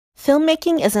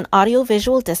Filmmaking is an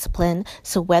audiovisual discipline,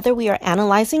 so whether we are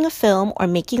analyzing a film or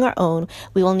making our own,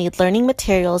 we will need learning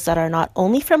materials that are not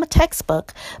only from a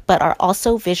textbook, but are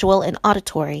also visual and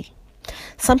auditory.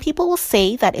 Some people will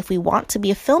say that if we want to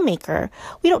be a filmmaker,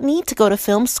 we don't need to go to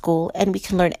film school and we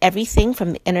can learn everything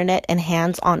from the internet and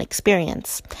hands-on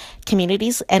experience.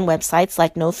 Communities and websites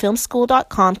like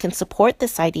nofilmschool.com can support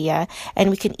this idea, and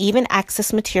we can even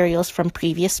access materials from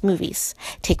previous movies.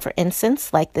 Take, for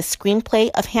instance, like the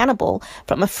screenplay of Hannibal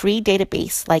from a free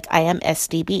database like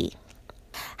IMSDB.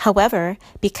 However,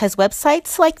 because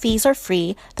websites like these are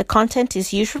free, the content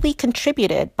is usually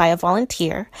contributed by a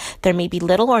volunteer. There may be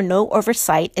little or no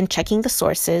oversight in checking the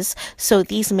sources, so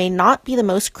these may not be the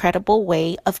most credible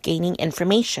way of gaining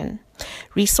information.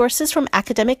 Resources from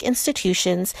academic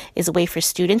institutions is a way for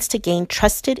students to gain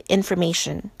trusted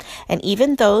information. And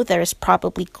even though there is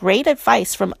probably great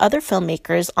advice from other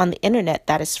filmmakers on the internet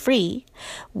that is free,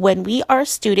 when we are a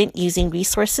student using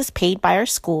resources paid by our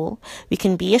school, we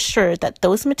can be assured that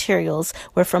those materials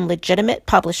were from legitimate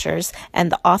publishers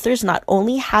and the authors not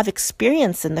only have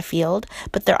experience in the field,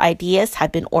 but their ideas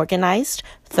have been organized,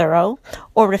 thorough,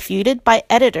 or refuted by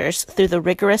editors through the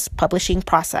rigorous publishing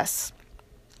process.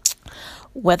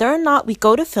 Whether or not we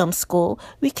go to film school,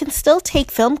 we can still take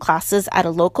film classes at a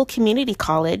local community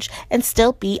college and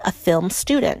still be a film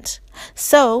student.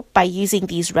 So, by using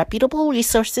these reputable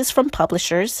resources from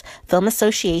publishers, film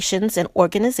associations, and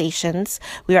organizations,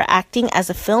 we are acting as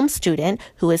a film student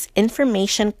who is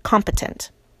information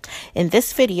competent. In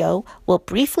this video, we'll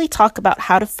briefly talk about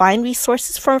how to find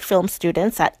resources for film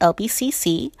students at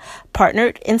LBCC,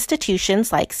 partnered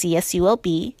institutions like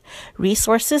CSULB,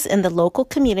 resources in the local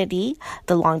community,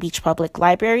 the Long Beach Public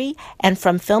Library, and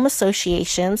from film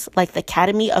associations like the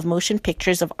Academy of Motion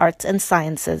Pictures of Arts and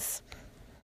Sciences.